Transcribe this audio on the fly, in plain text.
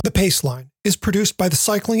The Paceline is produced by the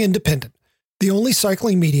Cycling Independent, the only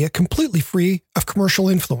cycling media completely free of commercial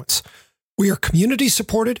influence. We are community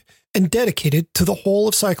supported and dedicated to the whole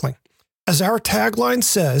of cycling. As our tagline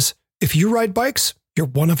says, if you ride bikes, you're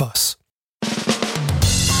one of us.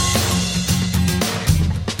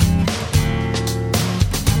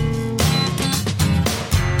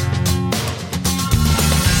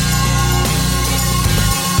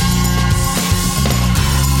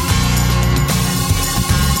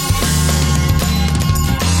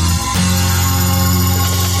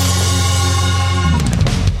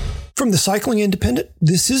 From the Cycling Independent,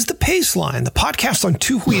 this is The Paceline, the podcast on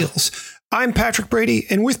two wheels. I'm Patrick Brady,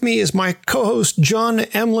 and with me is my co-host, John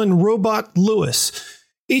Emlyn Robot Lewis.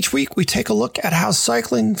 Each week, we take a look at how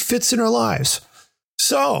cycling fits in our lives.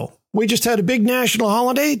 So, we just had a big national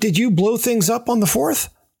holiday. Did you blow things up on the 4th?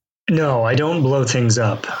 No, I don't blow things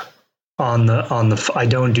up on the. I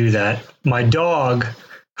don't do that. My dog.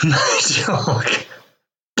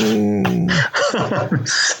 I'm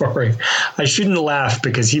sorry. I shouldn't laugh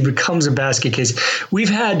because he becomes a basket case.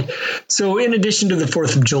 So in addition to the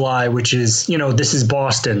 4th of July, which is, this is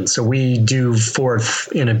Boston. So we do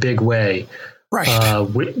 4th in a big way, right?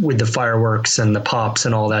 With the fireworks and the pops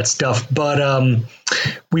and all that stuff. But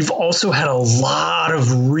we've also had a lot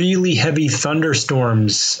of really heavy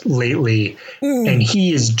thunderstorms lately. And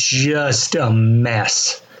he is just a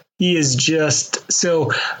mess. He is just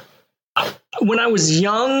so. When I was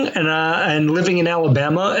young and living in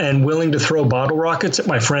Alabama and willing to throw bottle rockets at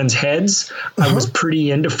my friends' heads, I was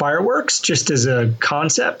pretty into fireworks just as a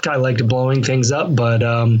concept. I liked blowing things up, but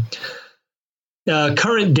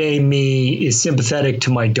current day me is sympathetic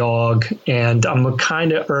to my dog, and I'm a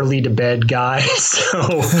kind of early to bed guy.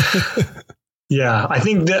 So yeah, I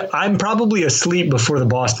think that I'm probably asleep before the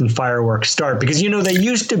Boston fireworks start because, they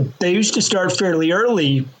used to start fairly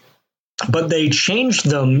early, but they changed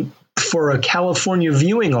them for a California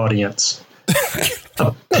viewing audience.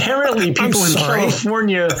 Apparently, people in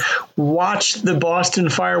California watch the Boston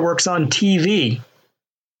fireworks on TV.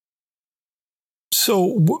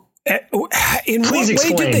 So, in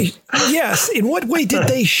what way did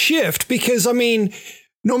they shift? Because,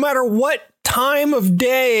 no matter what time of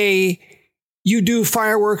day you do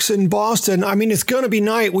fireworks in Boston, it's going to be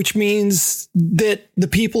night, which means that the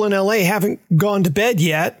people in LA haven't gone to bed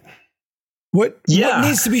yet. What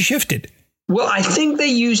needs to be shifted? Well, I think they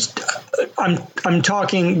used. I'm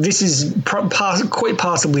talking. This is quite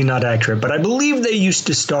possibly not accurate, but I believe they used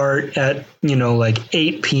to start at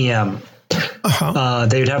 8 p.m.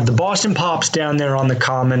 They'd have the Boston Pops down there on the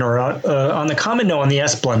Common or on the Common, no, on the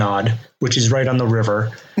Esplanade, which is right on the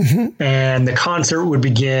river, and the concert would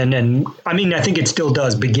begin. And I think it still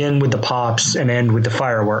does begin with the Pops and end with the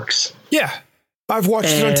fireworks. Yeah, I've watched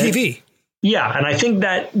it on TV. Yeah, and I think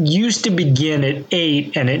that used to begin at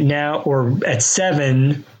 8 and it now, or at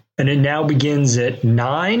 7, and it now begins at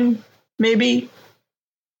 9, maybe.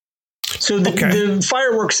 So the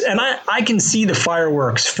fireworks, and I can see the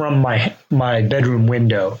fireworks from my bedroom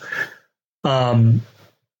window,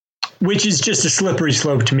 which is just a slippery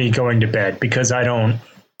slope to me going to bed because I don't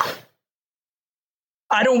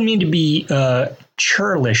mean to be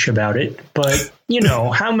churlish about it, but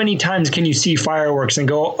how many times can you see fireworks and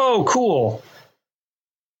go, oh, cool?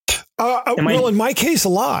 In my case, a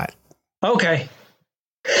lot. Okay.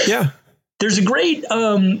 Yeah. There's a great,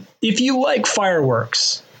 if you like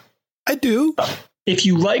fireworks. I do. If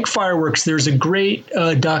you like fireworks, there's a great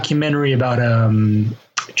documentary about a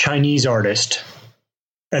Chinese artist.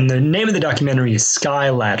 And the name of the documentary is Sky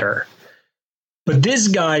Ladder. But this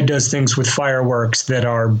guy does things with fireworks that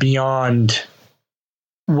are beyond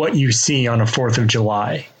what you see on a 4th of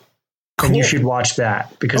July. Cool. And you should watch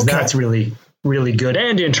that because that's really, really good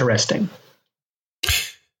and interesting.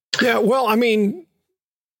 Yeah, well,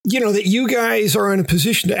 that you guys are in a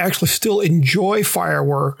position to actually still enjoy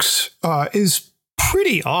fireworks is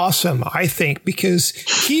pretty awesome, I think, because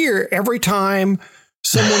here, every time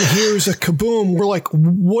someone hears a kaboom, we're like,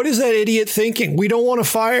 what is that idiot thinking? We don't want to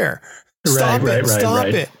fire. Stop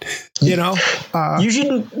it.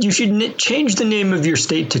 You should change the name of your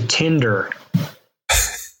state to Tinder.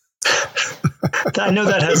 I know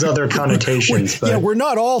that has other connotations. But we're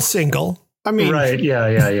not all single. Right.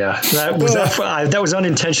 Yeah. That was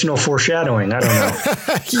unintentional foreshadowing. I don't know.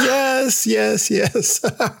 Yes.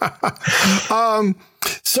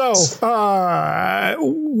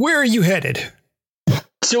 Where are you headed?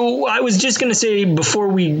 So I was just going to say before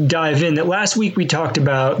we dive in that last week we talked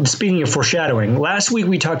about, speaking of foreshadowing,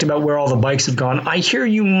 where all the bikes have gone. I hear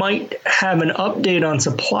you might have an update on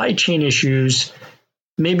supply chain issues.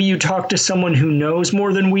 Maybe you talk to someone who knows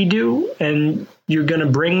more than we do and you're going to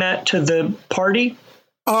bring that to the party.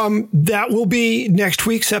 That will be next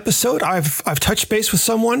week's episode. I've touched base with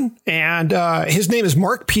someone, and his name is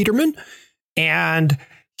Mark Peterman, and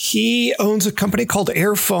he owns a company called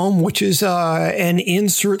Air Foam, which is an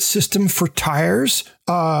insert system for tires.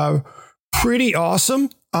 Pretty awesome.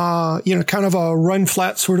 Kind of a run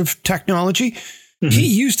flat sort of technology. Mm-hmm. He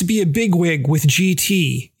used to be a bigwig with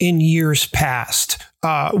GT in years past.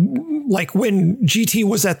 Like when GT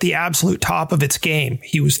was at the absolute top of its game,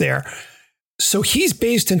 he was there. So he's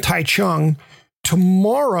based in Taichung.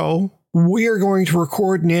 Tomorrow, we are going to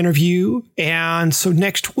record an interview. And so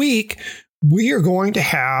next week, we are going to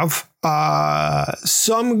have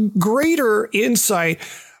some greater insight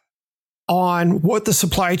on what the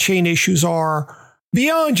supply chain issues are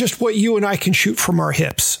beyond just what you and I can shoot from our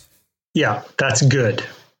hips. Yeah, that's good.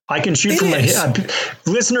 I can shoot from my hip.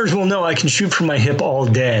 Listeners will know I can shoot from my hip all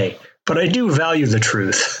day, but I do value the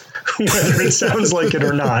truth. Whether it sounds like it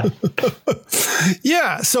or not.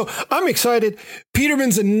 Yeah, so I'm excited.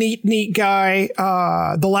 Peterman's a neat guy.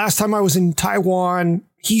 The last time I was in Taiwan,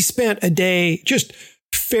 he spent a day just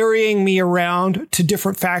ferrying me around to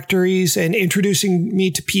different factories and introducing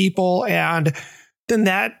me to people. And then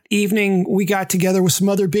that evening, we got together with some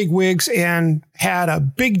other bigwigs and had a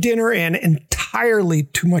big dinner and entirely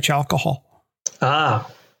too much alcohol.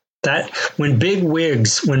 That when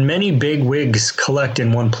many big wigs collect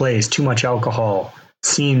in one place, too much alcohol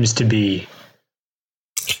seems to be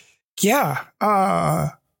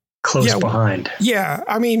close behind. Yeah.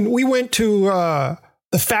 I mean, we went to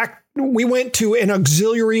we went to an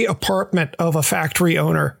auxiliary apartment of a factory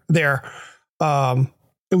owner there.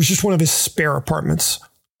 It was just one of his spare apartments.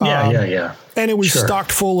 Yeah. And it was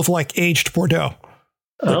stocked full of like aged Bordeaux.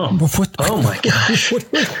 Oh my gosh.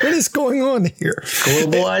 What is going on here?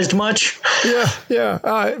 Globalized much?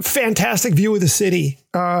 Yeah. Fantastic view of the city.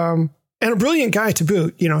 And a brilliant guy to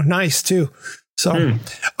boot, nice too. So,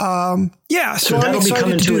 So that'll be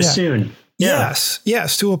coming to us soon. Yeah.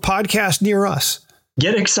 Yes. To a podcast near us.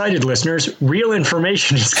 Get excited, listeners. Real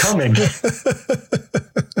information is coming.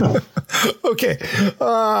 Okay.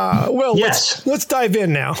 Well, yes. Let's dive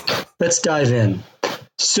in now. Let's dive in.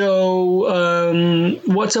 So,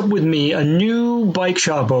 what's up with me? A new bike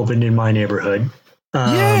shop opened in my neighborhood.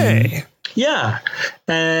 Yay! Yeah.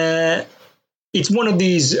 It's one of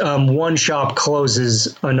these one shop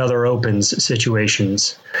closes, another opens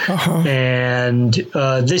situations. Uh-huh. And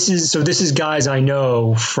this is guys I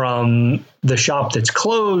know from the shop that's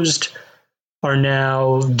closed are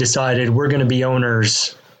now decided we're going to be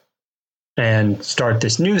owners and start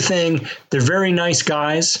this new thing. They're very nice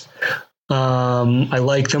guys. I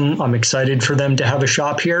like them. I'm excited for them to have a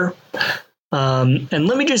shop here. And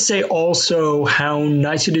let me just say also how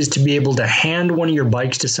nice it is to be able to hand one of your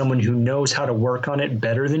bikes to someone who knows how to work on it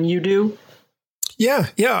better than you do. Yeah.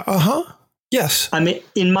 Uh-huh. Yes. I mean,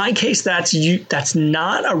 in my case, that's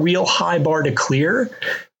not a real high bar to clear,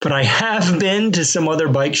 but I have been to some other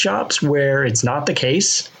bike shops where it's not the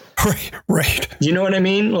case. Right. You know what I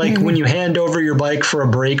mean? Like when you hand over your bike for a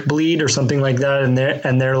brake bleed or something like that,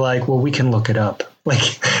 and they're like, well, we can look it up.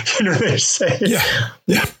 Like, they say, yeah.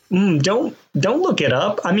 Don't look it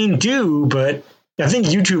up. I mean, do, but I think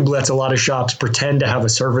YouTube lets a lot of shops pretend to have a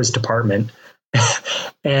service department.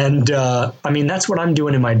 And I mean, that's what I'm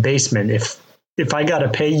doing in my basement. If I got to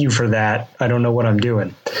pay you for that, I don't know what I'm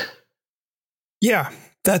doing. Yeah,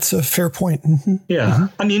 that's a fair point. Mm-hmm. Yeah.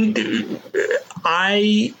 Mm-hmm. I mean,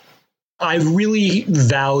 I really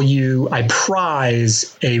I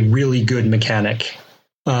prize a really good mechanic.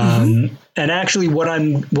 And actually what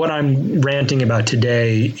I'm ranting about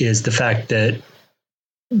today is the fact that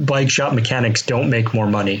bike shop mechanics don't make more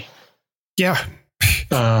money. Yeah.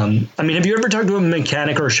 I mean, have you ever talked to a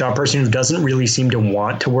mechanic or a shop person who doesn't really seem to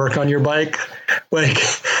want to work on your bike? Like,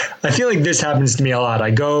 I feel like this happens to me a lot.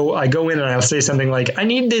 I go in and I'll say something like, I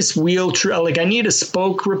need this wheel, I need a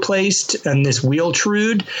spoke replaced and this wheel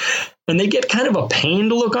trued. And they get kind of a pained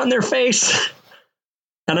look on their face.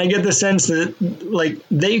 And I get the sense that like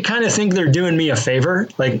they kind of think they're doing me a favor.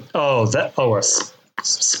 Like, a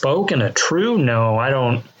spoke and a true? No, I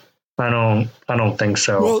don't think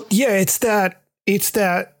so. Well, yeah, it's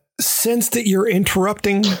that sense that you're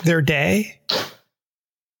interrupting their day.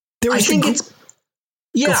 I think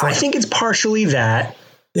it's partially that.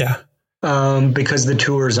 Yeah. Because the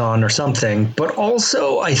tour's on or something. But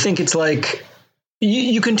also I think it's like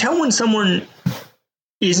you can tell when someone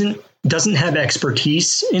doesn't have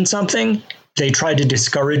expertise in something, they try to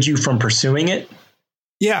discourage you from pursuing it.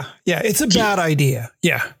 Yeah. It's a bad idea.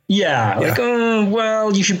 Yeah. Like,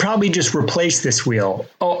 well, you should probably just replace this wheel.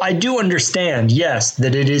 Oh, I do understand, yes,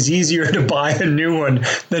 that it is easier to buy a new one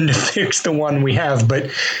than to fix the one we have.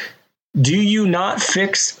 But do you not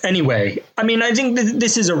fix anyway? I mean, I think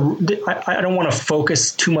this is I don't want to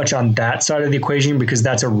focus too much on that side of the equation because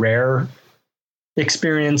that's a rare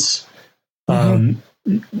experience. I'm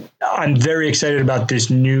very excited about this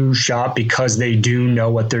new shop because they do know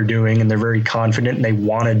what they're doing and they're very confident and they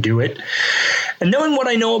want to do it. And knowing what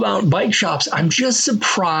I know about bike shops, I'm just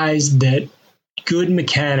surprised that good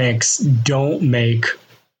mechanics don't make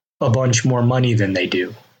a bunch more money than they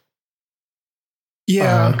do.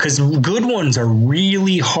 Yeah. Because good ones are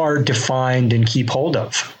really hard to find and keep hold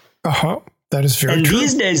of. That is very true. And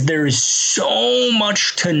these days, there is so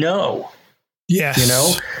much to know. Yes. You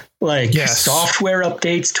know, like software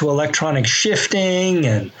updates to electronic shifting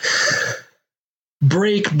and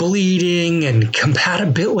brake bleeding and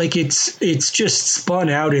compatibility. Like it's just spun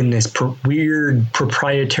out in this weird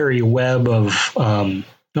proprietary web of, I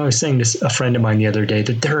was saying to a friend of mine the other day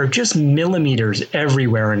that there are just millimeters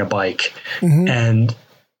everywhere in a bike. And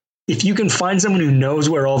if you can find someone who knows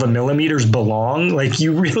where all the millimeters belong, like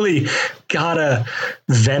you really gotta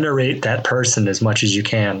venerate that person as much as you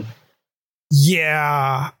can.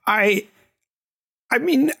 Yeah, I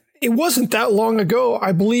mean, it wasn't that long ago.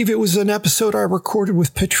 I believe it was an episode I recorded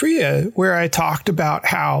with Patria where I talked about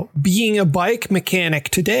how being a bike mechanic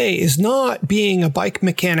today is not being a bike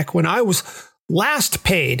mechanic when I was last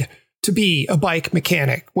paid to be a bike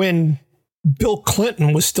mechanic when Bill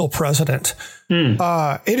Clinton was still president.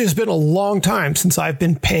 It has been a long time since I've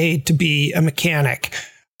been paid to be a mechanic.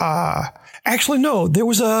 Actually, no, there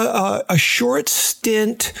was a short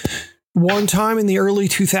stint one time in the early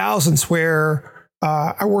 2000s where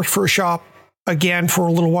I worked for a shop again for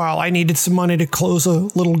a little while. I needed some money to close a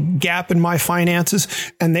little gap in my finances,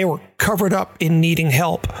 and they were covered up in needing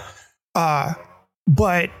help.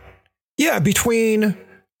 But yeah, between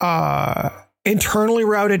internally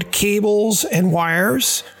routed cables and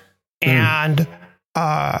wires and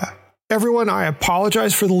everyone, I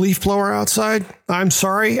apologize for the leaf blower outside. I'm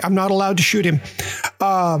sorry. I'm not allowed to shoot him.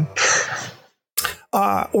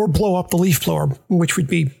 Or blow up the leaf blower, which would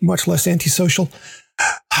be much less antisocial.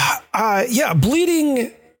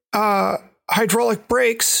 Bleeding hydraulic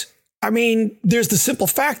brakes. I mean, there's the simple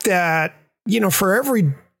fact that, for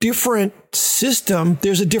every different system,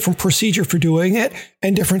 there's a different procedure for doing it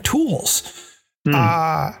and different tools.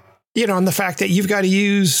 And the fact that you've got to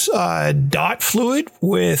use DOT fluid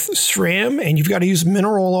with SRAM and you've got to use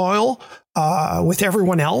mineral oil with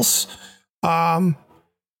everyone else.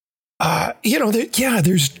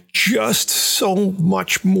 There's just so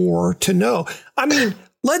much more to know. I mean,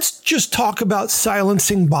 let's just talk about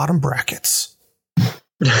silencing bottom brackets.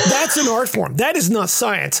 That's an art form. That is not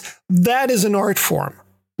science. That is an art form.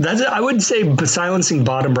 I would say silencing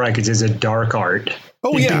bottom brackets is a dark art.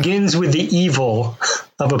 It begins with the evil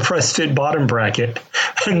of a press fit bottom bracket.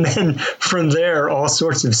 And then from there, all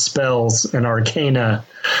sorts of spells and arcana.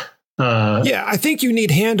 I think you need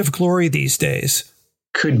Hand of Glory these days.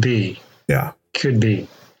 Could be. Yeah. Could be.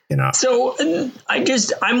 So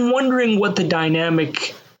I'm wondering what the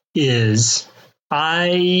dynamic is.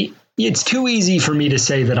 It's too easy for me to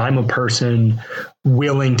say that I'm a person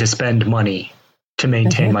willing to spend money to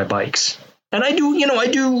maintain my bikes. And I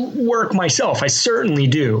do work myself. I certainly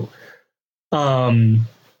do. But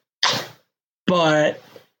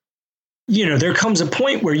there comes a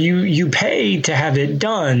point where you pay to have it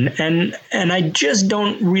done. And I just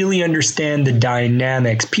don't really understand the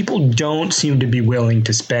dynamics. People don't seem to be willing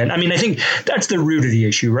to spend. I mean, I think that's the root of the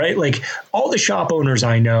issue, right? Like all the shop owners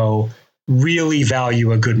I know really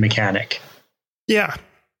value a good mechanic. Yeah.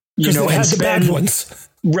 Because they had the bad ones.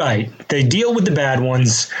 Right. They deal with the bad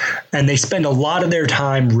ones and they spend a lot of their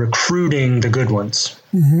time recruiting the good ones,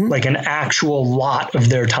 like an actual lot of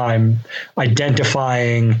their time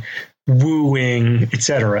identifying, wooing,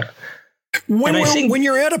 etc. When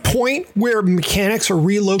you're at a point where mechanics are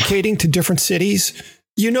relocating to different cities,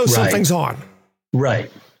 something's on.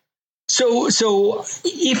 Right. So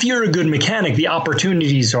if you're a good mechanic, the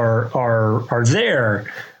opportunities are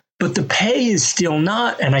there. But the pay is still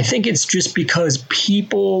not. And I think it's just because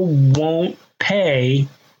people won't pay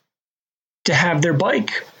to have their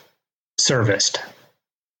bike serviced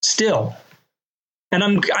still. And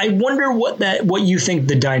I wonder what you think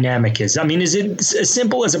the dynamic is. I mean, is it as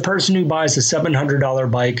simple as a person who buys a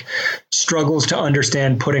 $700 bike struggles to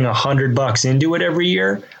understand putting $100 into it every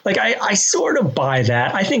year? Like I sort of buy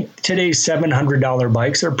that. I think today's $700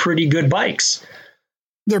 bikes are pretty good bikes.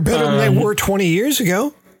 They're better than they were 20 years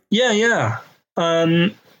ago. Yeah. I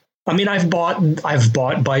mean, I've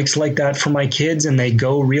bought bikes like that for my kids and they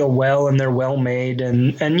go real well and they're well made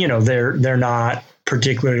and they're not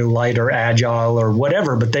particularly light or agile or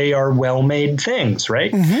whatever, but they are well made things,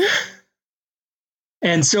 right?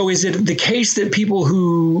 And so is it the case that people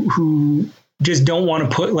who just don't want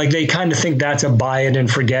to put, like, they kind of think that's a buy it and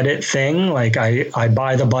forget it thing? Like I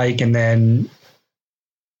buy the bike and then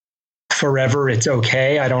forever it's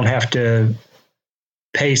okay. I don't have to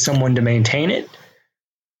pay someone to maintain it.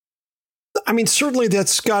 I mean, certainly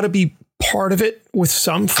that's got to be part of it with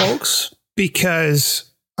some folks,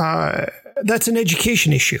 because that's an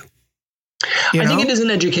education issue. I think it is an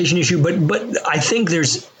education issue, but I think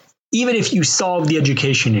there's, even if you solve the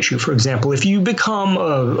education issue, for example, if you become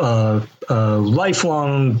a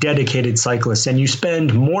lifelong dedicated cyclist and you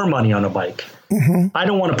spend more money on a bike, I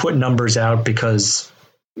don't want to put numbers out because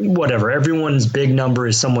whatever, everyone's big number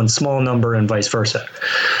is someone's small number and vice versa.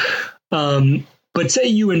 But say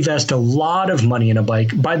you invest a lot of money in a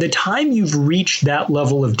bike, by the time you've reached that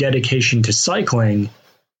level of dedication to cycling,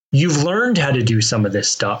 you've learned how to do some of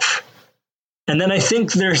this stuff. And then I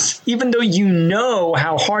think there's, even though you know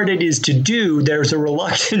how hard it is to do, there's a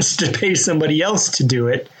reluctance to pay somebody else to do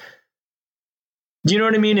it. Do you know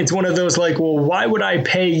what I mean? It's one of those like, well, why would I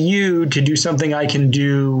pay you to do something I can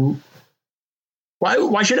do?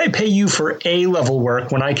 Why should I pay you for A-level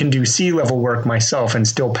work when I can do C-level work myself and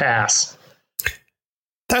still pass?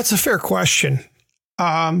 That's a fair question.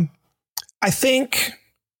 I think,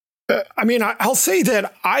 I'll say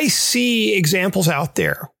that I see examples out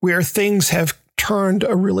there where things have turned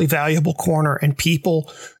a really valuable corner and people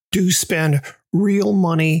do spend real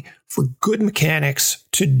money for good mechanics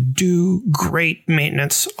to do great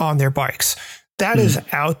maintenance on their bikes. That is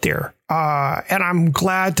out there. And I'm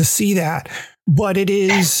glad to see that. But it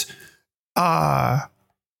is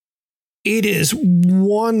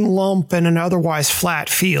one lump in an otherwise flat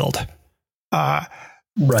field.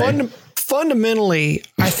 Right. Fundamentally,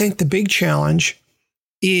 I think the big challenge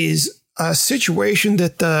is a situation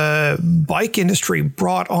that the bike industry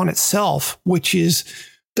brought on itself, which is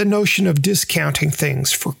the notion of discounting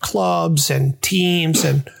things for clubs and teams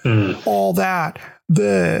and all that.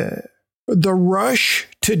 The rush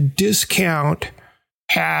to discount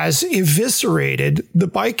has eviscerated the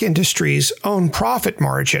bike industry's own profit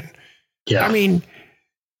margin. Yeah. I mean,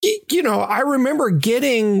 I remember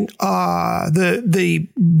getting the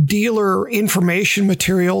dealer information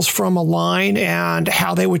materials from Align and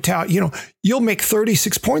how they would tell, you'll make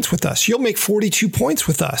 36 points with us. You'll make 42 points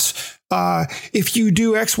with us. If you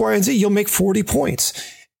do X, Y, and Z, you'll make 40 points.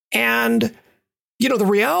 And, the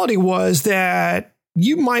reality was that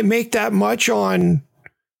you might make that much on,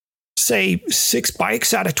 say, 6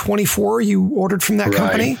 bikes out of 24 you ordered from that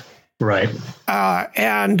company. Right.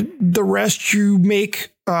 And the rest you make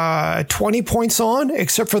 20 points on,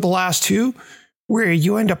 except for the last 2 where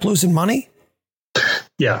you end up losing money.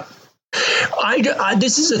 Yeah.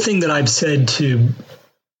 This is a thing that I've said to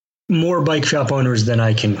more bike shop owners than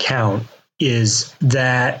I can count, is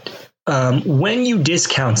that when you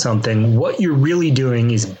discount something, what you're really doing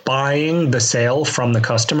is buying the sale from the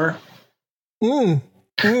customer.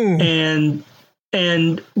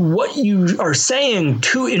 And what you are saying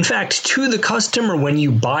to the customer when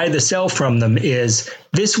you buy the sale from them is,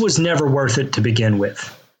 this was never worth it to begin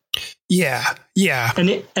with. Yeah. Yeah. And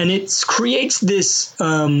it creates this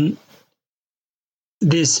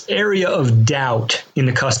this area of doubt in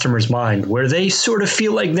the customer's mind where they sort of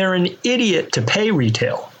feel like they're an idiot to pay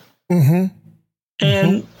retail. And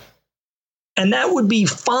that would be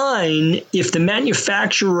fine if the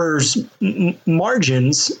manufacturer's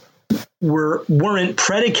margins weren't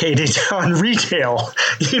predicated on retail.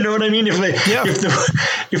 You know what I mean? If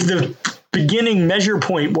the beginning measure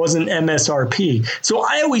point wasn't MSRP. So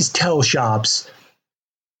I always tell shops,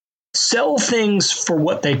 sell things for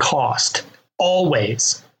what they cost.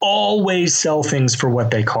 Always sell things for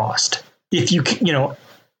what they cost. If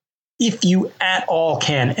you at all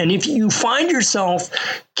can. And if you find yourself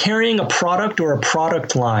carrying a product or a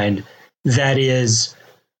product line that is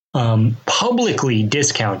publicly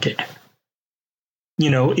discounted,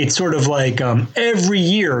 it's sort of like every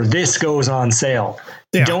year this goes on sale.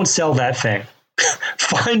 Yeah. Don't sell that thing.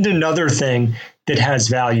 Find another thing that has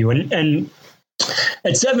value. And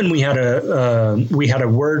at Seven, we had a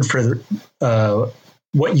word for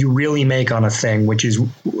what you really make on a thing, which is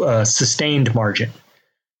sustained margin.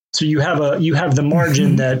 So you have the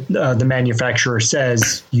margin that the manufacturer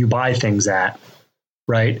says you buy things at,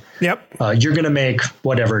 right? Yep. You're going to make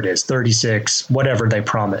whatever it is, 36, whatever they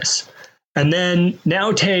promise. And then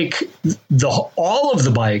now take all of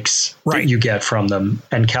the bikes that you get from them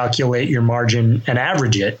and calculate your margin and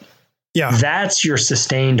average it. Yeah. That's your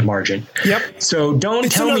sustained margin. Yep. So don't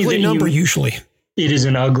tell me that it's an ugly number usually. It is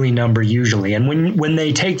an ugly number usually. And when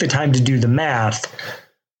they take the time to do the math,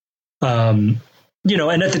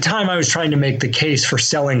 and at the time I was trying to make the case for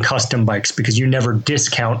selling custom bikes because you never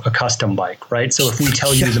discount a custom bike, right? So if we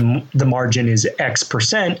tell you the margin is X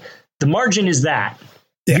percent, the margin is that.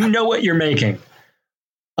 Yeah. You know what you're making.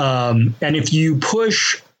 And if you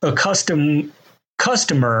push a customer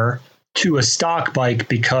to a stock bike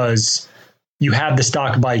because you have the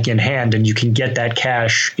stock bike in hand and you can get that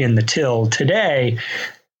cash in the till today,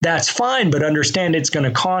 that's fine. But understand it's going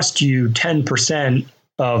to cost you 10%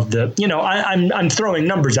 of the, I'm throwing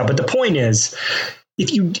numbers out, but the point is,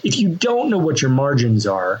 if you don't know what your margins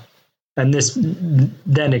are, and this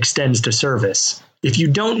then extends to service, if you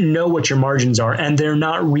don't know what your margins are and they're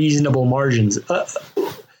not reasonable margins,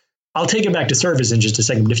 I'll take it back to service in just a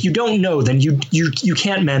second. But if you don't know, then you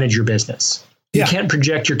can't manage your business. You can't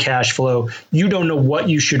project your cash flow. You don't know what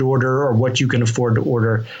you should order or what you can afford to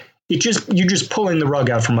order. You're just pulling the rug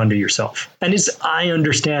out from under yourself. And I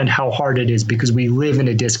understand how hard it is because we live in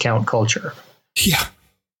a discount culture. Yeah.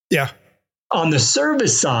 Yeah. On the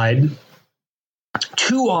service side,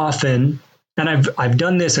 too often, and I've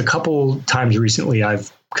done this a couple times recently,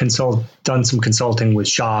 I've done some consulting with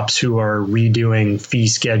shops who are redoing fee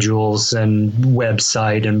schedules and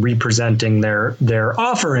website and representing their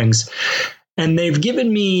offerings. And they've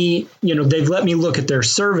given me, they've let me look at their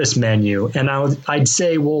service menu. And I'd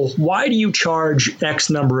say, well, why do you charge X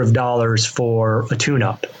number of dollars for a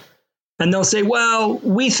tune-up? And they'll say, well,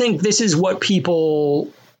 we think this is what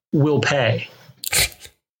people will pay.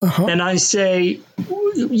 Uh-huh. And I say,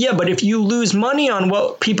 yeah, but if you lose money on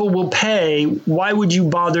what people will pay, why would you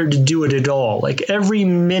bother to do it at all? Like every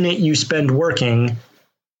minute you spend working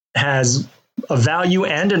has a value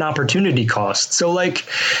and an opportunity cost. So like,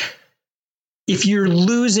 if you're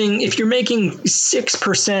making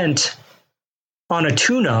 6% on a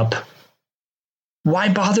tune-up,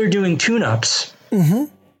 why bother doing tune-ups? Mm-hmm.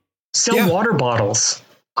 Sell water bottles.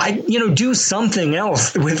 Do something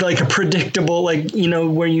else with like a predictable, where you know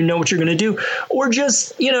what you're going to do, or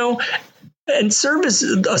just, and a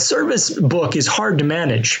service book is hard to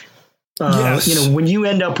manage. Yes. When you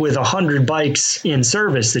end up with 100 bikes in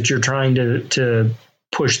service that you're trying to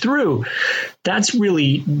push through, that's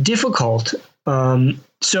really difficult.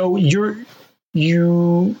 So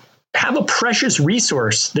you have a precious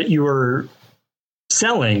resource that you are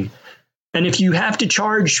selling. And if you have to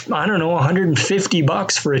charge, I don't know,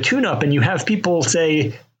 $150 for a tune-up and you have people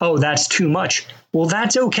say, oh, that's too much. Well,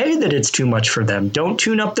 that's okay that it's too much for them. Don't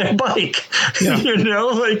tune up their bike. Yeah.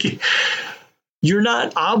 You're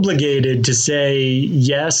not obligated to say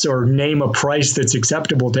yes or name a price that's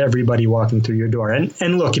acceptable to everybody walking through your door.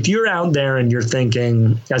 And look, if you're out there and you're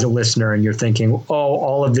thinking as a listener and you're thinking, oh,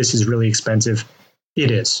 all of this is really expensive. It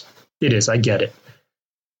is. I get it.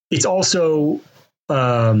 It's also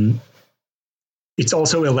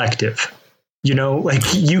elective.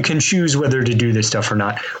 You can choose whether to do this stuff or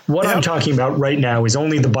not. What I'm talking about right now is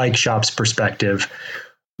only the bike shop's perspective,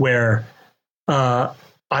 where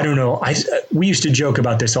I don't know. We used to joke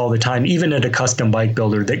about this all the time, even at a custom bike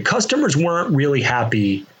builder, that customers weren't really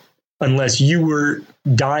happy unless you were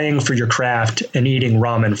dying for your craft and eating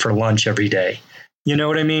ramen for lunch every day. You know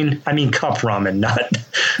what I mean? I mean, cup ramen, not.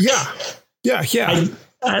 Yeah.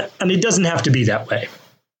 And it doesn't have to be that way.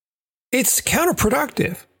 It's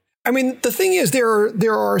counterproductive. I mean, the thing is,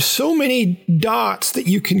 there are so many dots that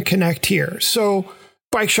you can connect here. So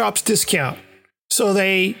bike shops discount, so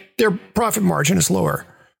their profit margin is lower.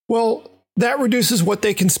 Well, that reduces what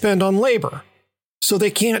they can spend on labor. So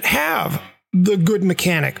they can't have the good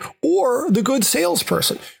mechanic or the good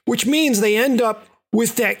salesperson, which means they end up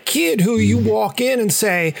with that kid who you walk in and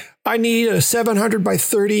say, I need a 700 by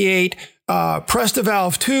 38 Presta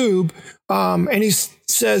valve tube. And he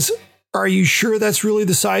says, are you sure that's really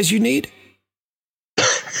the size you need?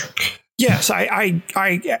 Yes,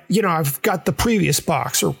 I've got the previous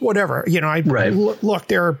box or whatever. Look,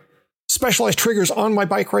 there are specialized triggers on my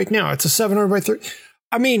bike right now. It's a 700 by 30.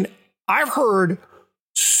 I mean, I've heard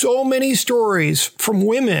so many stories from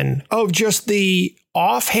women of just the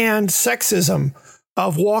offhand sexism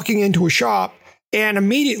of walking into a shop and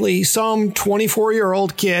immediately some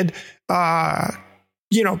 24-year-old kid,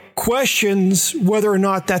 questions whether or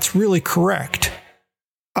not that's really correct.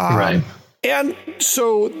 Right. And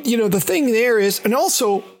so, the thing there is, and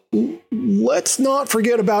also let's not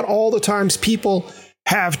forget about all the times people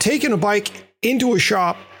have taken a bike into a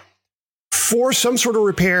shop for some sort of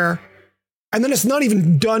repair, and then it's not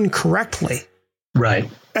even done correctly. Right.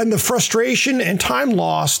 And the frustration and time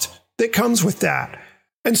lost that comes with that.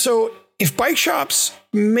 And so if bike shops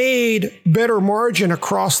made better margin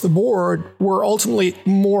across the board, were ultimately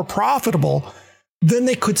more profitable, then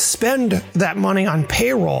they could spend that money on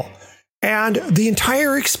payroll. And the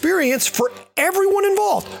entire experience for everyone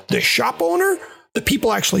involved, the shop owner, the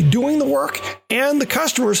people actually doing the work, and the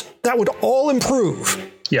customers, that would all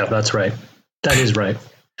improve. Yeah, that's right. That is right.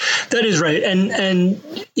 That is right. And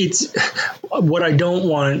it's what I don't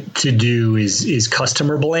want to do is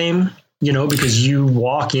customer blame, because you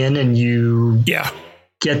walk in and you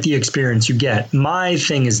get the experience you get. My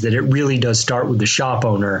thing is that it really does start with the shop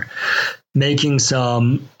owner making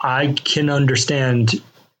some, I can understand,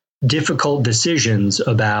 difficult decisions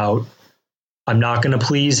about, I'm not going to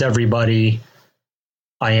please everybody.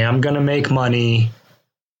 I am going to make money.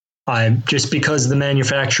 Just because the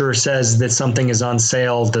manufacturer says that something is on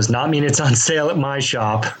sale does not mean it's on sale at my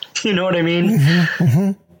shop. You know what I mean? Mm-hmm,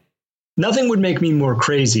 mm-hmm. Nothing would make me more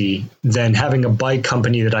crazy than having a bike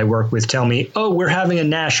company that I work with tell me, oh, we're having a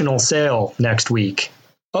national sale next week.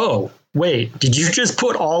 Oh, wait, did you just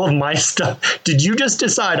put all of my stuff? Did you just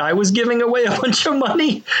decide I was giving away a bunch of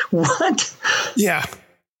money? What? Yeah.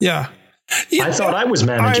 I thought I was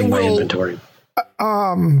managing my inventory.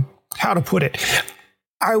 How to put it?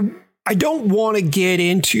 I don't want to get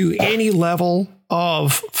into any level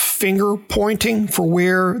of finger pointing for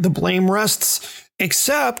where the blame rests,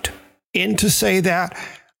 except in to say that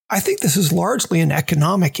I think this is largely an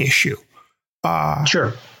economic issue.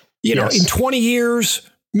 Sure. Yes. In 20 years,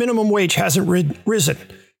 minimum wage hasn't risen.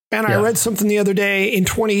 And I read something the other day, in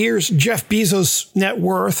 20 years, Jeff Bezos' net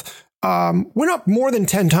worth went up more than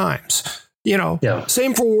 10 times.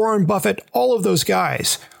 Same for Warren Buffett, all of those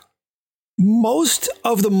guys. Most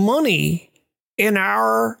of the money in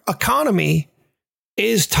our economy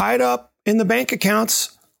is tied up in the bank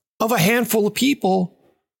accounts of a handful of people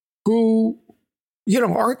who,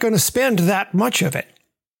 aren't going to spend that much of it.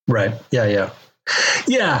 Right. Yeah.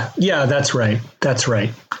 That's right.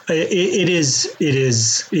 It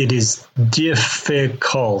is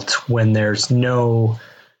difficult when there's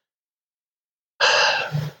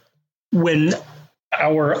when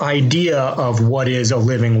our idea of what is a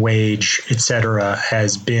living wage, et cetera,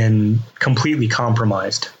 has been completely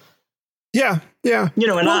compromised. Yeah.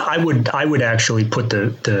 I would actually put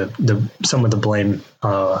the some of the blame.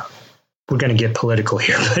 We're going to get political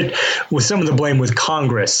here, but with some of the blame with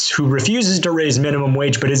Congress, who refuses to raise minimum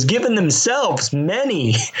wage, but has given themselves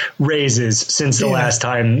many raises since the last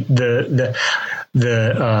time the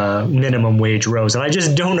minimum wage rose, and I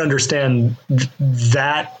just don't understand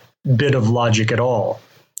that bit of logic at all.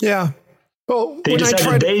 Yeah. Well, they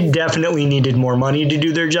decided they definitely needed more money to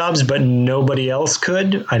do their jobs, but nobody else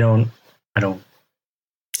could. I don't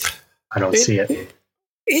see it.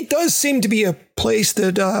 It does seem to be a place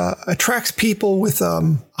that attracts people with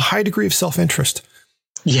a high degree of self-interest.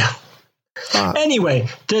 Yeah. Anyway,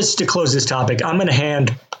 just to close this topic, I'm going to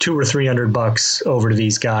hand $200 or $300 over to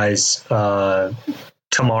these guys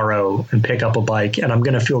tomorrow and pick up a bike, and I'm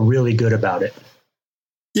going to feel really good about it.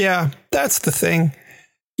 Yeah, that's the thing.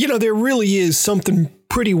 There really is something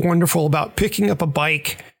pretty wonderful about picking up a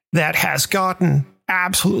bike that has gotten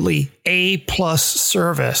absolutely A+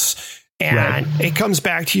 service. And it comes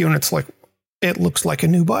back to you and it looks like a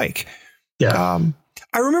new bike. Yeah.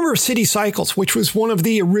 I remember City Cycles, which was one of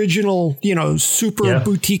the original, super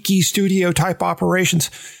boutique-y studio type operations.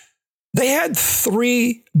 They had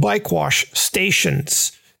 3 bike wash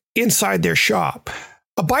stations inside their shop.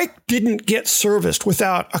 A bike didn't get serviced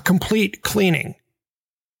without a complete cleaning.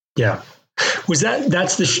 Yeah. Was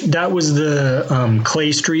that was the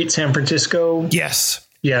Clay Street, San Francisco? Yes.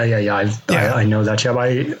 Yeah. I know that job.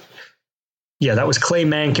 That was Clay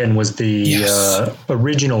Mankin was the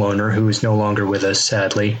original owner, who is no longer with us,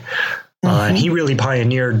 sadly. And he really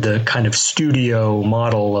pioneered the kind of studio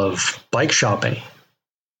model of bike shopping.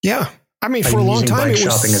 Yeah. I mean, for a long time, bike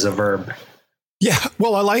shopping as a verb. Yeah.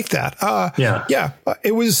 Well, I like that.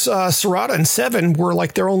 It was Serrata and Seven were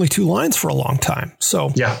like their only 2 lines for a long time.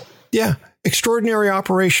 So yeah. Extraordinary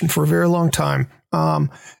operation for a very long time.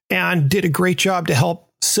 And did a great job to help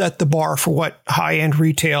set the bar for what high-end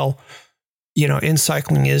retail in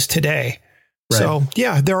cycling is today. Right. So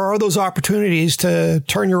there are those opportunities to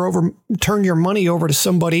turn your money over to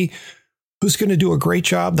somebody who's going to do a great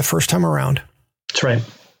job the first time around. That's right.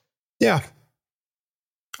 Yeah.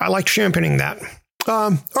 I like championing that.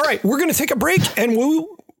 All right, we're going to take a break and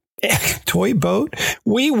toy boat.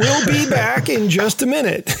 We will be back in just a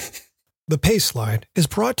minute. The Paceline is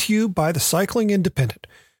brought to you by the Cycling Independent.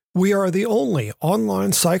 We are the only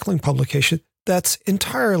online cycling publication that's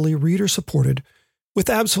entirely reader-supported, with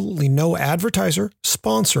absolutely no advertiser,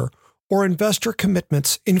 sponsor, or investor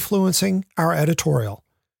commitments influencing our editorial.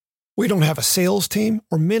 We don't have a sales team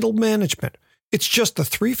or middle management. It's just the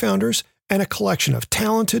 3 founders and a collection of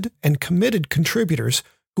talented and committed contributors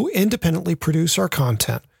who independently produce our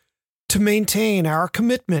content. To maintain our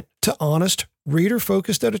commitment to honest,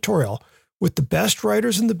 reader-focused editorial with the best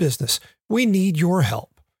writers in the business, we need your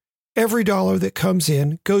help. Every dollar that comes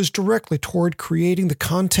in goes directly toward creating the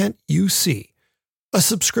content you see. A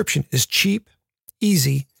subscription is cheap,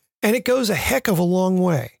 easy, and it goes a heck of a long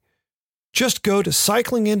way. Just go to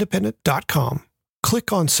cyclingindependent.com,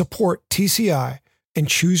 click on Support TCI, and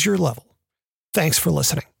choose your level. Thanks for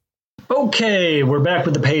listening. Okay, we're back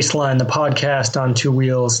with the Paceline, the podcast on two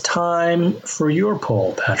wheels. Time for your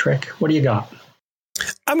poll, Patrick. What do you got?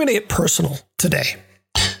 I'm going to get personal today.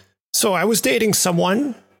 So I was dating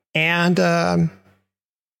someone, and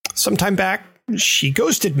sometime back, she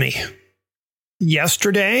ghosted me.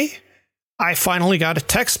 Yesterday, I finally got a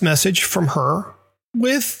text message from her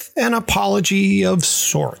with an apology of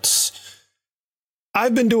sorts.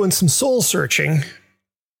 I've been doing some soul searching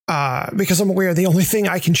because I'm aware the only thing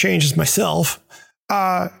I can change is myself.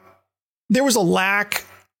 There was a lack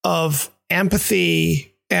of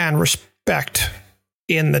empathy and respect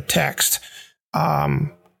in the text. And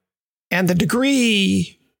the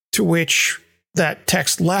degree to which that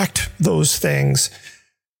text lacked those things,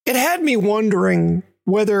 it had me wondering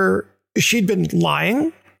whether she'd been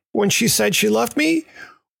lying when she said she loved me,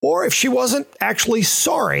 or if she wasn't actually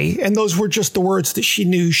sorry, and those were just the words that she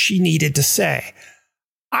knew she needed to say.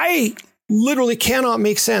 I literally cannot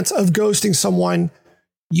make sense of ghosting someone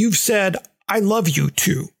you've said, I love you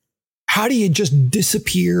to. How do you just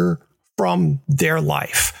disappear from their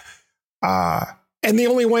life? And the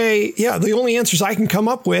only answers I can come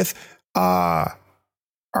up with are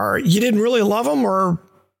you didn't really love them, or,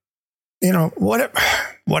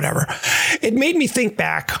 whatever. It made me think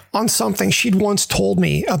back on something she'd once told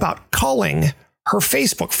me about culling her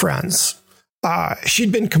Facebook friends.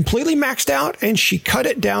 She'd been completely maxed out, and she cut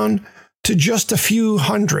it down to just a few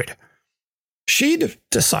hundred. She'd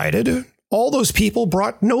decided all those people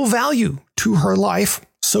brought no value to her life,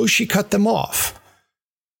 so she cut them off.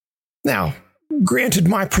 Now, granted,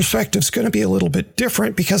 my perspective's going to be a little bit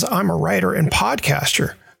different because I'm a writer and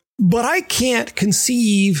podcaster, but I can't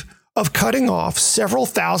conceive of cutting off several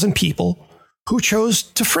thousand people who chose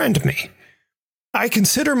to friend me. I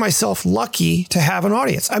consider myself lucky to have an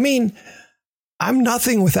audience. I mean, I'm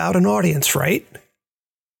nothing without an audience, right?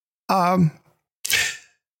 Well,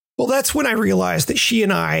 that's when I realized that she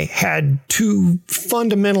and I had two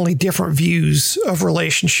fundamentally different views of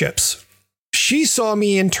relationships. She saw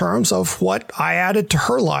me in terms of what I added to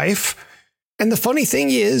her life. And the funny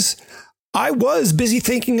thing is, I was busy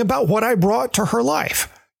thinking about what I brought to her life.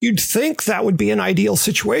 You'd think that would be an ideal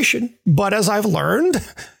situation, but as I've learned,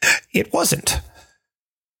 it wasn't.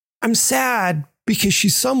 I'm sad because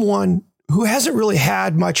she's someone who hasn't really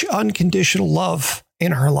had much unconditional love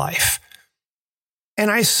in her life. And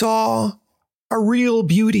I saw a real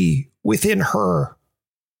beauty within her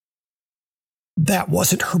that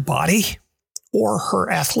wasn't her body or her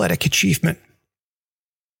athletic achievement.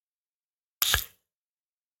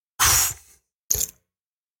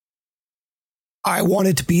 I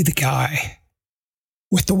wanted to be the guy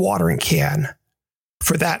with the watering can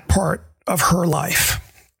for that part of her life,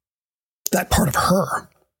 that part of her.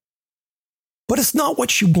 But it's not what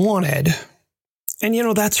she wanted. And,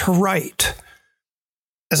 that's her right.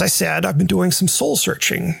 As I said, I've been doing some soul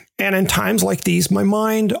searching. And in times like these, my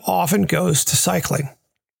mind often goes to cycling.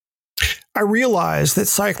 I realize that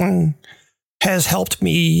cycling has helped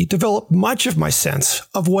me develop much of my sense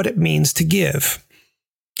of what it means to give.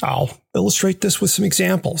 I'll illustrate this with some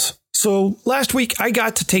examples. So last week, I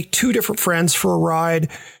got to take two different friends for a ride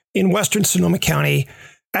in western Sonoma County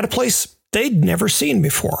at a place they'd never seen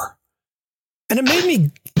before. And it made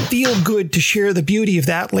me feel good to share the beauty of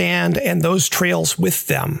that land and those trails with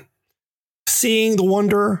them. Seeing the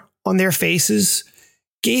wonder on their faces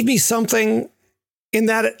gave me something in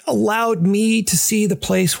that it allowed me to see the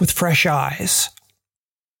place with fresh eyes.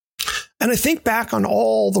 And I think back on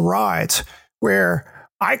all the rides where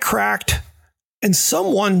I cracked and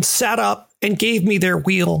someone sat up and gave me their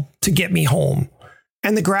wheel to get me home,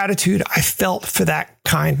 and the gratitude I felt for that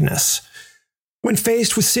kindness. When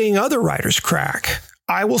faced with seeing other riders crack,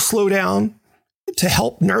 I will slow down to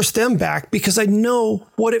help nurse them back because I know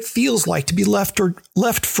what it feels like to be left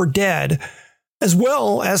for dead, as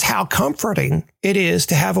well as how comforting it is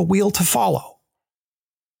to have a wheel to follow.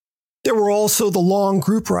 There were also the long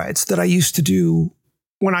group rides that I used to do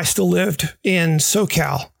when I still lived in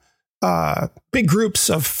SoCal. Big groups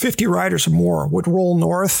of 50 riders or more would roll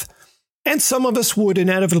north, and some of us would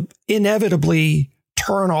inevitably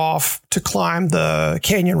turn off to climb the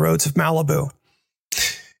canyon roads of Malibu.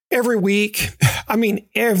 Every week,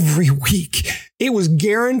 it was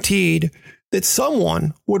guaranteed that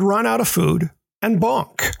someone would run out of food and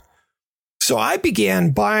bonk. So I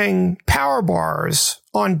began buying power bars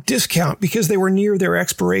on discount because they were near their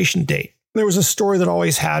expiration date. There was a store that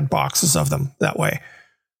always had boxes of them that way.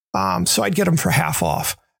 So I'd get them for half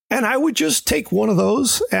off. And I would just take one of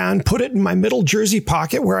those and put it in my middle jersey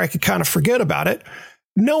pocket where I could kind of forget about it,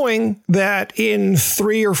 knowing that in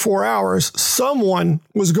 3 or 4 hours, someone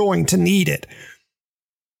was going to need it.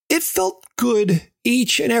 It felt good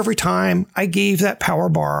each and every time I gave that power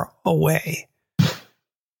bar away.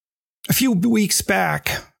 A few weeks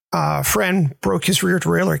back, a friend broke his rear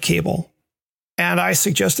derailleur cable, and I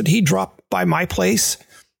suggested he drop by my place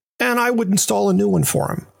and I would install a new one for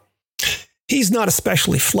him. He's not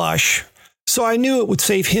especially flush, so I knew it would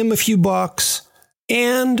save him a few bucks,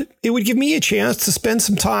 and it would give me a chance to spend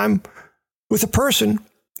some time with a person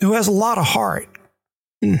who has a lot of heart.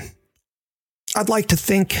 I'd like to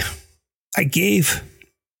think I gave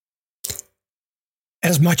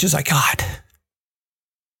as much as I got.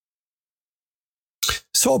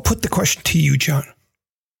 So I'll put the question to you, John.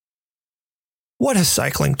 What has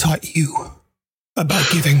cycling taught you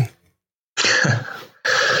about giving?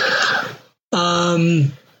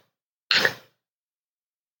 I'm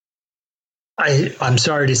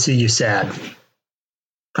sorry to see you sad.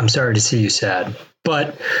 I'm sorry to see you sad.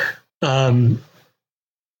 But, I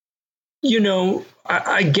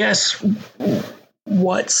guess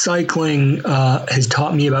what cycling has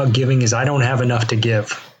taught me about giving is I don't have enough to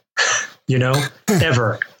give,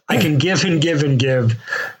 ever. I can give and give and give,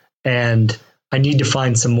 and I need to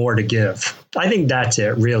find some more to give. I think that's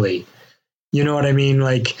it, really. You know what I mean?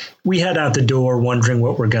 Like, we head out the door wondering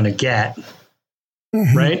what we're going to get,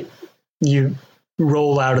 right? You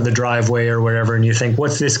roll out of the driveway or wherever, and you think,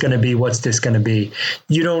 what's this going to be? What's this going to be?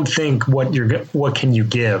 You don't think what can you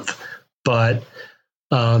give, but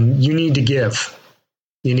you need to give.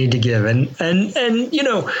 You need to give. And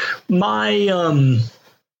my,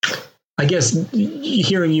 I guess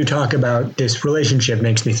hearing you talk about this relationship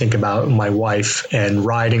makes me think about my wife and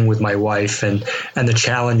riding with my wife and the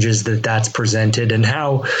challenges that's presented, and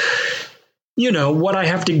how, what I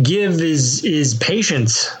have to give is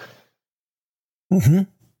patience.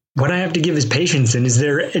 What I have to give is patience. And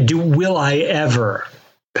will I ever,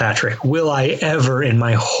 Patrick, in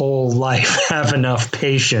my whole life have enough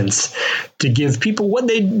patience to give people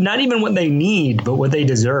not even what they need, but what they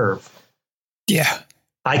deserve? Yeah.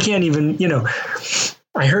 I can't even,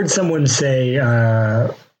 I heard someone say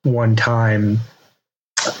one time,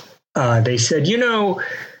 they said,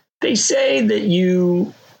 they say that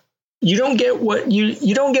you don't get what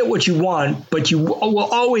you don't get what you want, but you will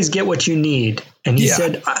always get what you need. And he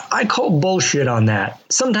said, I call bullshit on that.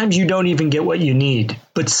 Sometimes you don't even get what you need,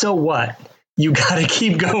 but so what? You got to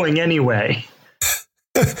keep going anyway.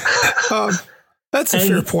 That's a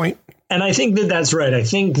fair point. And I think that's right. I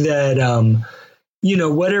think that,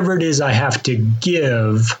 whatever it is I have to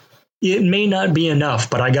give, it may not be enough,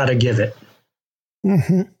 but I got to give it.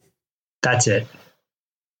 That's it.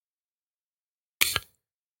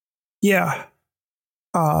 Yeah.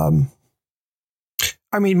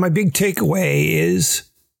 My big takeaway is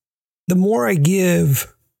the more I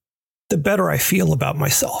give, the better I feel about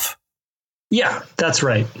myself. Yeah, that's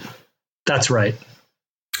right. That's right.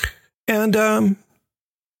 And,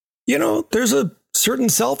 there's a certain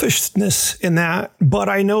selfishness in that, but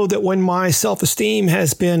I know that when my self-esteem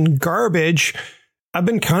has been garbage, I've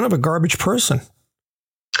been kind of a garbage person.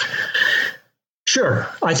 Sure.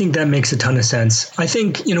 I think that makes a ton of sense. I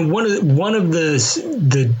think, one of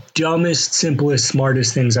the dumbest, simplest,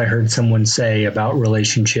 smartest things I heard someone say about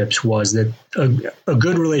relationships was that a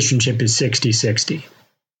good relationship is 60-60.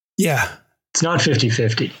 Yeah. It's not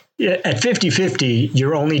 50-50. At 50-50,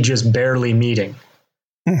 you're only just barely meeting.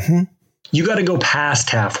 You got to go past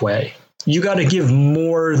halfway. You got to give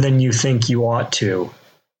more than you think you ought to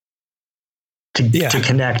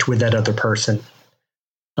connect with that other person.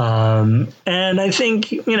 And I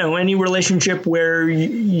think, any relationship where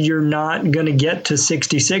you're not going to get to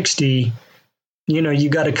 60-60, you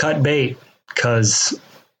got to cut bait, because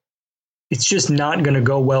it's just not going to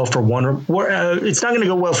go well for one, it's not going to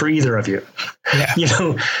go well for either of you.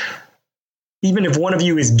 Yeah. Even if one of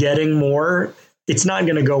you is getting more, it's not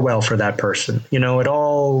going to go well for that person. It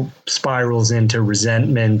all spirals into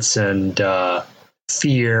resentments and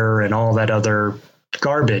fear and all that other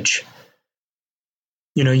garbage.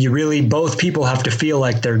 Both people have to feel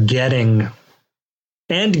like they're getting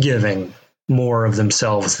and giving more of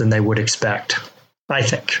themselves than they would expect, I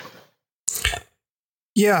think.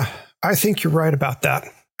 Yeah, I think you're right about that.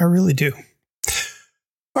 I really do.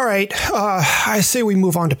 All right. I say we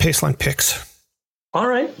move on to Paceline picks. All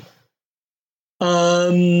right.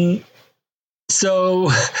 So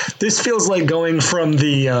this feels like going from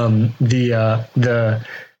the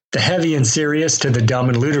heavy and serious to the dumb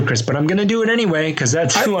and ludicrous, but I'm going to do it anyway because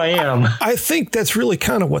that's who I am. I think that's really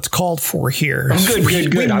kind of what's called for here. Oh,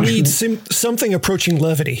 good. We need something approaching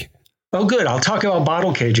levity. Oh, good. I'll talk about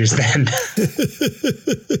bottle cages then.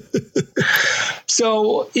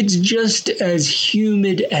 So it's just as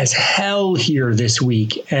humid as hell here this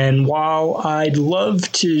week. And while I'd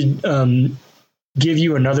love to give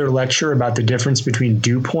you another lecture about the difference between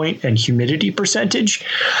dew point and humidity percentage,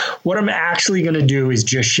 what I'm actually going to do is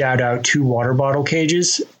just shout out 2 water bottle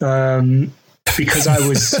cages because I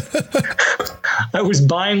was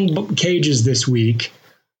buying cages this week.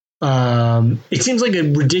 It seems like a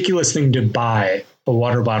ridiculous thing to buy a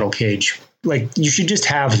water bottle cage. Like you should just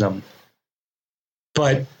have them.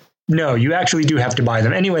 But no, you actually do have to buy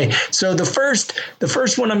them. Anyway, so the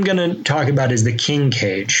first one I'm going to talk about is the King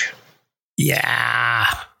Cage. Yeah.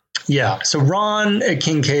 So Ron at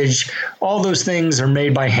King Cage, all those things are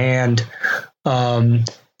made by hand.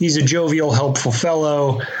 He's a jovial, helpful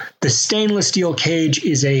fellow. The stainless steel cage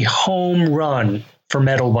is a home run for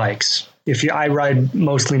metal bikes. I ride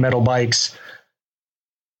mostly metal bikes.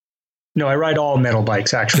 No, I ride all metal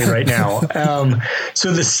bikes actually right now.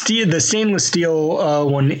 So the stainless steel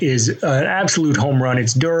one is an absolute home run.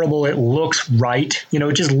 It's durable. It looks right.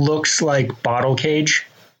 It just looks like bottle cage.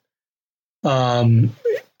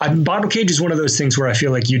 Bottle cage is one of those things where I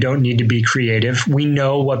feel like you don't need to be creative. We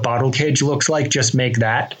know what bottle cage looks like. Just make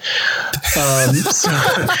that. So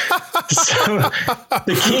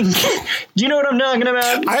the King, do you know what I'm talking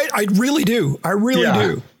about? I really do. I really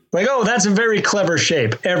do. Like, oh, that's a very clever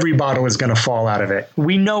shape. Every bottle is going to fall out of it.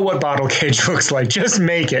 We know what bottle cage looks like. Just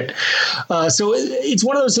make it. So it's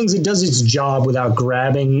one of those things that does its job without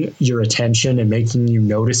grabbing your attention and making you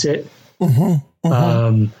notice it.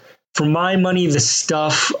 For my money, the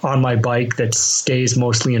stuff on my bike that stays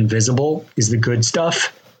mostly invisible is the good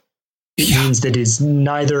stuff. It means that it's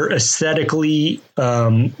neither aesthetically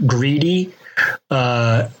greedy,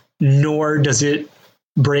 nor does it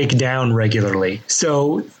break down regularly.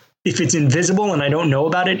 So if it's invisible and I don't know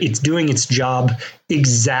about it, it's doing its job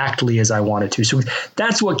exactly as I want it to. So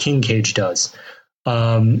that's what King Cage does.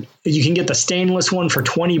 You can get the stainless one for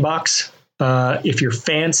 $20. If you're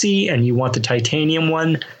fancy and you want the titanium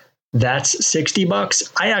one, that's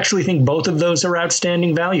 $60. I actually think both of those are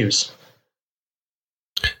outstanding values.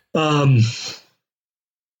 They're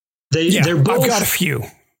both. I've got a few.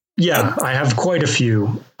 Yeah, I have quite a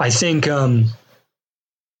few. I think I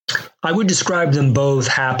would describe them both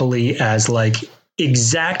happily as like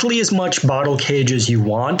exactly as much bottle cage as you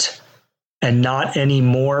want, and not any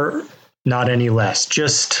more, not any less.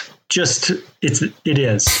 Just it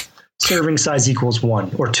is. Serving size equals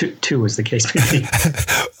 1 or 2 as the case may be.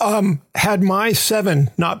 Had my 7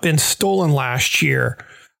 not been stolen last year,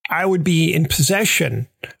 I would be in possession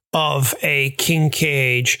of a King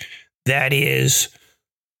Cage that is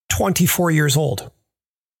 24 years old.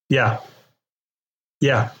 Yeah.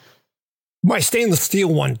 My stainless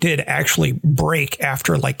steel one did actually break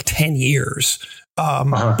after like 10 years.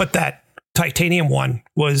 But that titanium one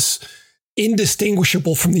was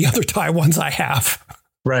indistinguishable from the other Thai ones I have.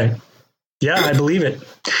 Right. Yeah, I believe it.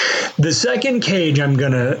 The second cage I'm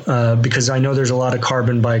going to, because I know there's a lot of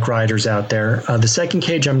carbon bike riders out there, the second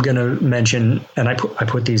cage I'm going to mention, and I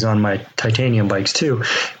put these on my titanium bikes too,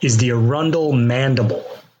 is the Arundel Mandible.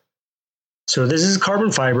 So this is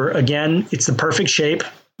carbon fiber. Again, it's the perfect shape,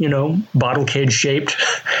 bottle cage shaped.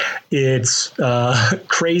 It's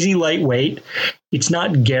crazy lightweight. It's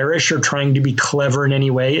not garish or trying to be clever in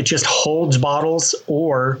any way. It just holds bottles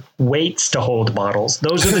or waits to hold bottles.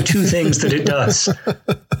 Those are the two things that it does.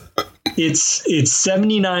 It's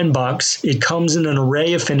 $79. It comes in an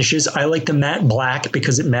array of finishes. I like the matte black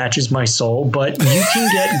because it matches my soul, but you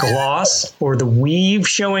can get gloss or the weave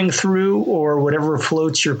showing through or whatever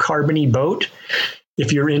floats your carbony boat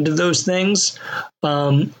if you're into those things.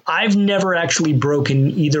 I've never actually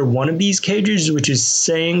broken either one of these cages, which is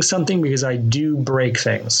saying something because I do break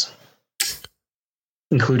things,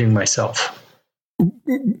 including myself.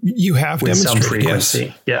 You have with demonstrated some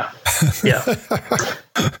frequency. Yes.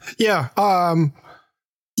 Yeah.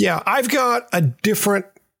 I've got a different,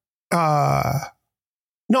 I've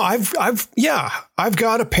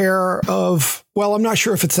got a pair of, well, I'm not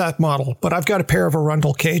sure if it's that model, but I've got a pair of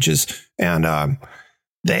Arundel cages, and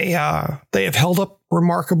they have held up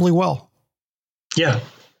remarkably well. Yeah.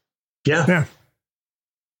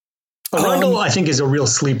 Arundel, I think, is a real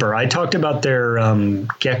sleeper. I talked about their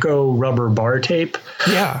Gecko rubber bar tape.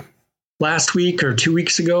 Yeah. Last week or 2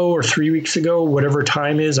 weeks ago or 3 weeks ago, whatever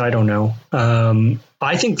time is, I don't know.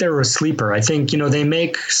 I think they're a sleeper. I think, they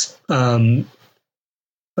make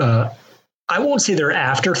I won't say they're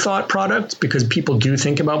afterthought products because people do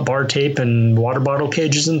think about bar tape and water bottle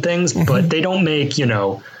cages and things, but they don't make,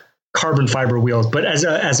 carbon fiber wheels. But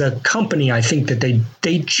as a company, I think that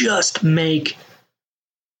they just make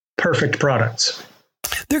perfect products.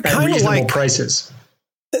 They're kind of like prices.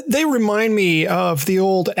 They remind me of the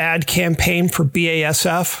old ad campaign for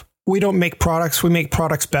BASF. We don't make products, we make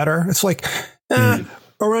products better. It's like,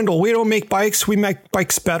 Arundel, we don't make bikes, we make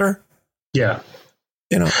bikes better. Yeah.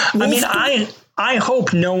 I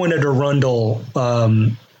hope no one at Arundel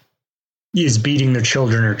is beating their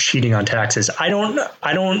children or cheating on taxes.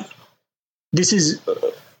 This is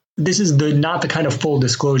not the kind of full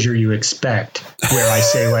disclosure you expect where I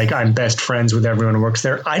say like I'm best friends with everyone who works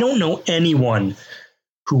there. I don't know anyone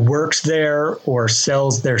who works there or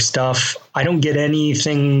sells their stuff. I don't get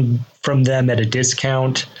anything from them at a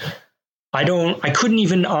discount. I couldn't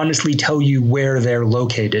even honestly tell you where they're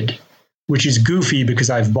located, which is goofy because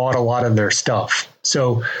I've bought a lot of their stuff.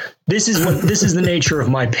 So this is the nature of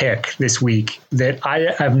my pick this week, that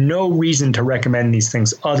I have no reason to recommend these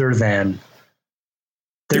things other than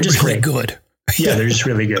they're just really good. Yeah, they're just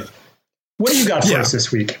really good. What do you got for us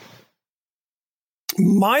this week?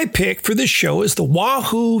 My pick for this show is the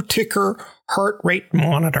Wahoo Ticker heart rate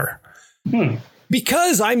monitor.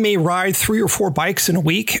 Because I may ride 3 or 4 bikes in a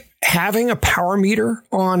week, having a power meter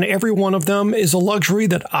on every one of them is a luxury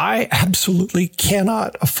that I absolutely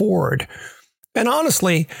cannot afford. And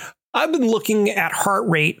honestly, I've been looking at heart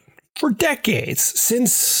rate for decades,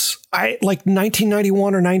 since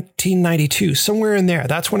 1991 or 1992, somewhere in there.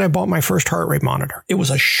 That's when I bought my first heart rate monitor. It was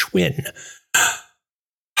a Schwinn.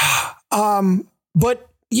 But,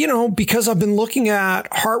 because I've been looking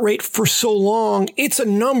at heart rate for so long, it's a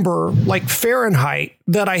number like Fahrenheit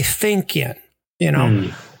that I think in,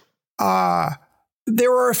 There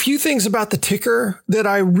are a few things about the ticker that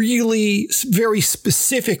I really very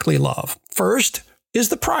specifically love. First is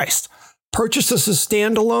the price. Purchased as a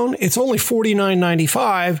standalone, it's only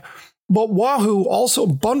 $49.95, but Wahoo also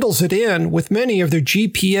bundles it in with many of their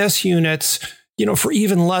GPS units, for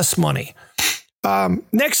even less money.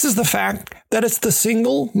 Next is the fact that it's the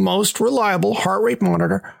single most reliable heart rate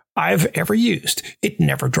monitor I've ever used. It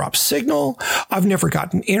never drops signal. I've never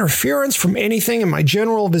gotten interference from anything in my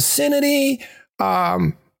general vicinity.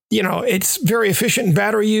 It's very efficient in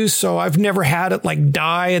battery use, so I've never had it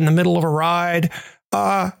die in the middle of a ride.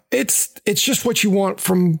 It's just what you want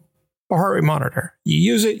from a heart rate monitor. You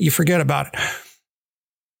use it, you forget about it.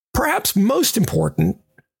 Perhaps most important,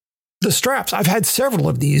 the straps. I've had several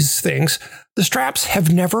of these things. The straps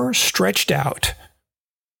have never stretched out.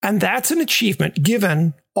 And that's an achievement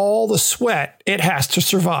given all the sweat it has to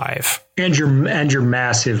survive. And your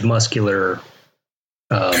massive muscular.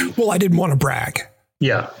 Well, I didn't want to brag.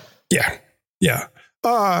 Yeah. Then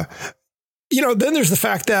there's the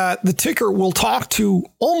fact that the ticker will talk to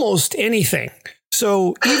almost anything.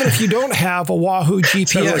 So even if you don't have a Wahoo GPS,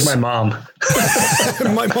 sounds like my mom.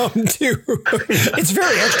 My mom too. It's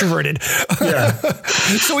very extroverted. Yeah.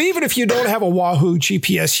 So even if you don't have a Wahoo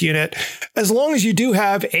GPS unit, as long as you do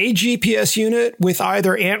have a GPS unit with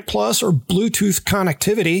either Ant Plus or Bluetooth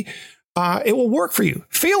connectivity, it will work for you.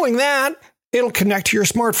 Failing that, it'll connect to your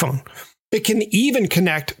smartphone. It can even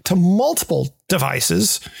connect to multiple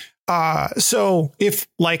devices. So if,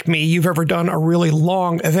 like me, you've ever done a really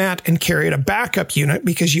long event and carried a backup unit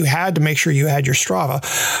because you had to make sure you had your Strava,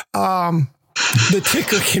 the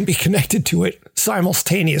ticker can be connected to it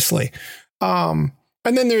simultaneously. And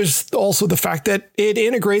then there's also the fact that it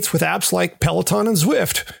integrates with apps like Peloton and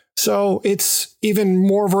Zwift. So it's even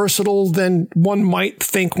more versatile than one might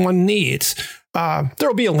think one needs.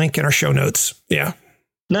 There'll be a link in our show notes. Yeah.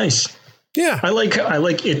 Nice. Yeah. I like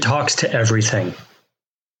it talks to everything.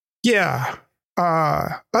 Yeah.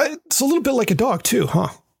 It's a little bit like a dog too, huh?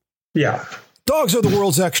 Yeah. Dogs are the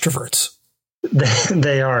world's extroverts.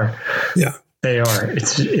 They are. Yeah. They are.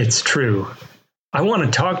 It's true. I want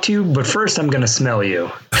to talk to you, but first I'm going to smell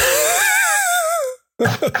you.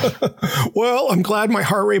 Well, I'm glad my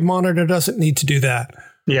heart rate monitor doesn't need to do that.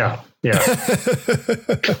 Yeah.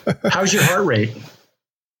 How's your heart rate?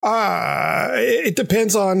 It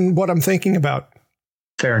depends on what I'm thinking about.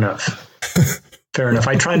 Fair enough.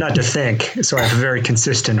 I try not to think, so I have a very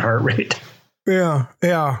consistent heart rate. Yeah.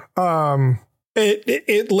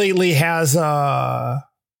 It lately has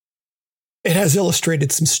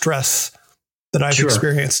illustrated some stress that I've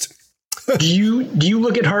experienced. Do you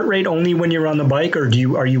look at heart rate only when you're on the bike, or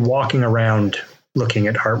are you walking around looking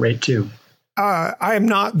at heart rate too? I am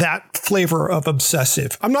not that flavor of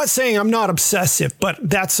obsessive. I'm not saying I'm not obsessive, but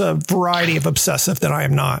that's a variety of obsessive that I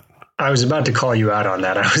am not. I was about to call you out on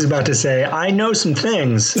that. I was about to say, I know some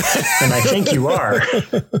things, and I think you are.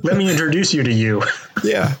 Let me introduce you to you.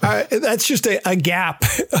 Yeah, that's just a gap.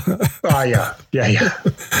 Yeah.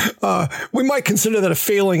 We might consider that a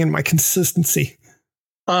failing in my consistency.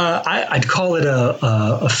 I'd call it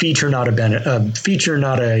a feature, not a feature,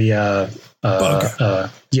 not a bug.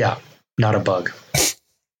 Not a bug.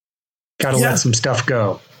 Got to let some stuff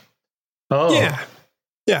go. Oh,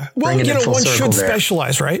 yeah. Well, one should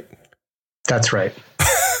specialize, right? That's right.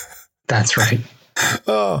 That's right.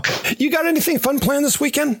 Oh, you got anything fun planned this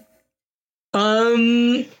weekend?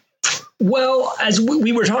 Well, as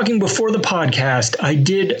we were talking before the podcast,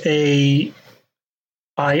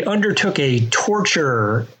 I undertook a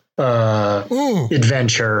torture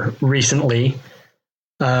adventure recently,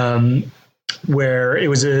 where it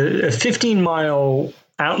was a 15-mile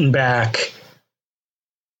out and back.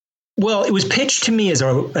 Well, it was pitched to me as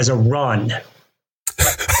a run.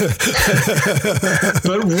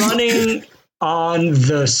 But running on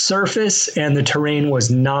the surface and the terrain was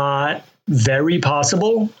not very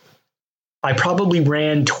possible. I probably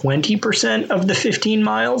ran 20% of the 15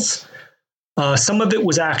 miles. Some of it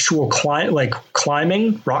was actual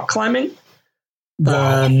climbing, rock climbing.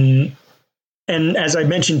 Wow. And as I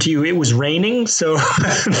mentioned to you, it was raining. So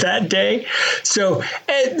that day. So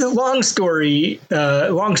long story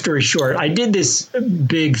short, I did this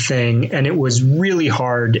big thing and it was really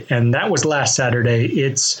hard. And that was last Saturday.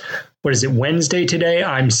 It's, Wednesday today?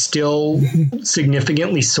 I'm still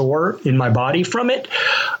significantly sore in my body from it.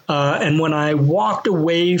 And when I walked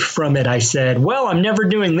away from it, I said, well, I'm never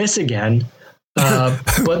doing this again.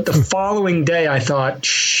 But the following day I thought,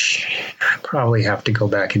 I probably have to go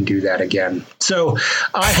back and do that again. So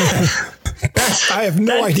I have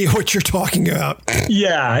no idea what you're talking about.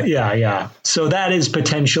 Yeah. So that is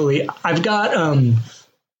potentially, I've got, I'm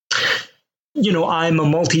a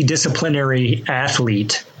multidisciplinary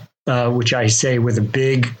athlete, which I say with a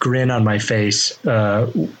big grin on my face,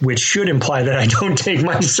 which should imply that I don't take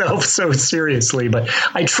myself so seriously, but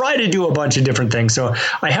I try to do a bunch of different things. So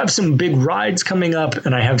I have some big rides coming up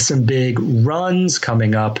and I have some big runs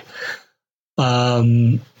coming up,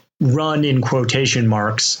 run in quotation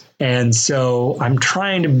marks. And so I'm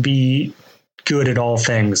trying to be good at all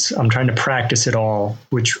things. I'm trying to practice it all,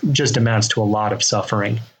 which just amounts to a lot of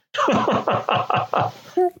suffering.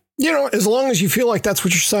 As long as you feel like that's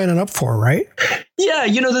what you're signing up for, right? Yeah.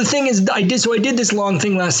 The thing is, I did this long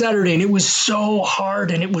thing last Saturday and it was so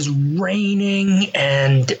hard and it was raining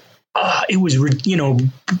and it was,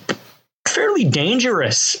 fairly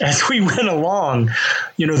dangerous as we went along.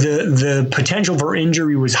 The potential for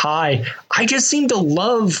injury was high. I just seem to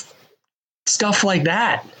love stuff like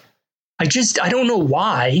that. I don't know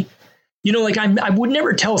why. I would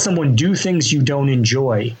never tell someone do things you don't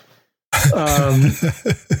enjoy.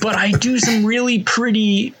 But I do some really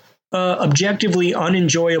pretty objectively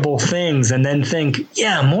unenjoyable things and then think,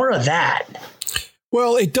 yeah, more of that.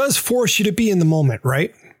 Well, it does force you to be in the moment,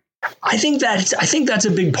 right? I think that's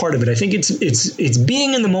a big part of it. I think it's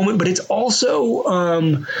being in the moment, but it's also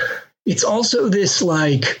this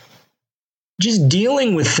like just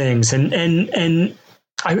dealing with things. And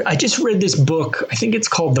I just read this book. I think it's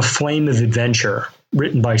called The Flame of Adventure,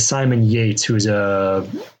 written by Simon Yates, who's a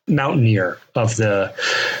mountaineer of the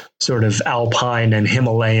sort of alpine and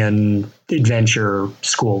Himalayan adventure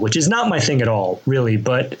school, which is not my thing at all, really.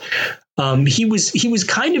 But he was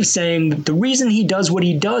kind of saying that the reason he does what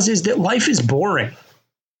he does is that life is boring.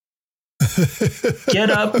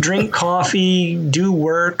 Get up, drink coffee, do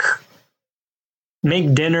work,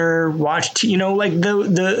 make dinner, watch, like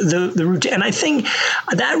the routine. And I think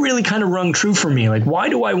that really kind of rung true for me. Like, why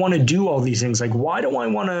do I want to do all these things? Like, why do I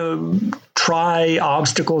want to try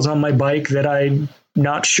obstacles on my bike that I'm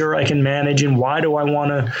not sure I can manage? And why do I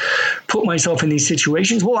want to put myself in these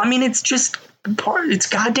situations? Well, I mean, it's just it's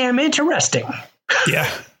goddamn interesting. Yeah,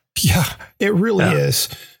 it really is.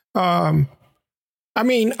 I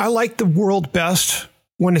mean, I like the world best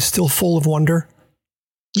when it's still full of wonder.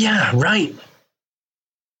 Yeah, right.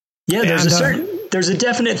 Yeah, there's a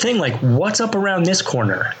definite thing like what's up around this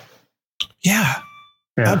corner. Yeah.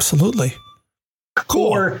 Absolutely. Cool.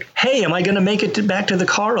 Or, hey, am I going to make it back to the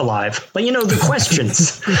car alive? But the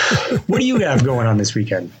questions. What do you have going on this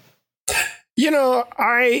weekend?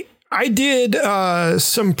 I did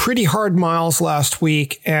some pretty hard miles last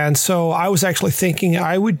week, and so I was actually thinking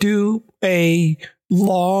I would do a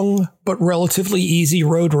long but relatively easy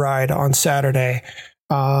road ride on Saturday.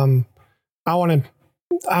 I'm going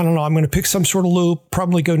to pick some sort of loop,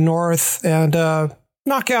 probably go north and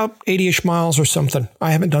knock out 80-ish miles or something.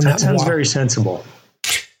 I haven't done that in a while. That sounds very sensible.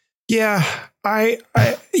 Yeah, they're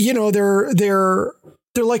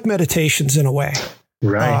they're like meditations in a way.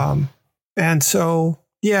 Right. And so,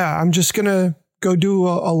 yeah, I'm just going to go do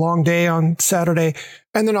a long day on Saturday,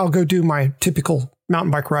 and then I'll go do my typical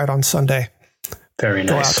mountain bike ride on Sunday. Very nice.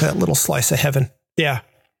 Go out to that little slice of heaven. Yeah.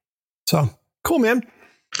 So cool, man.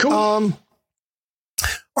 Cool.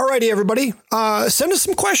 All righty, everybody. Send us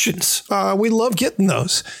some questions. We love getting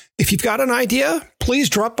those. If you've got an idea, please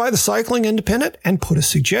drop by the Cycling Independent and put a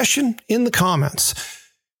suggestion in the comments.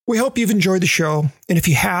 We hope you've enjoyed the show. And if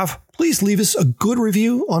you have, please leave us a good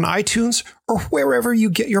review on iTunes or wherever you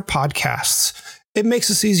get your podcasts. It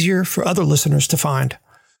makes us easier for other listeners to find.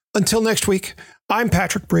 Until next week, I'm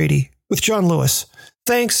Patrick Brady with John Lewis.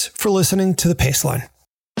 Thanks for listening to The Paceline.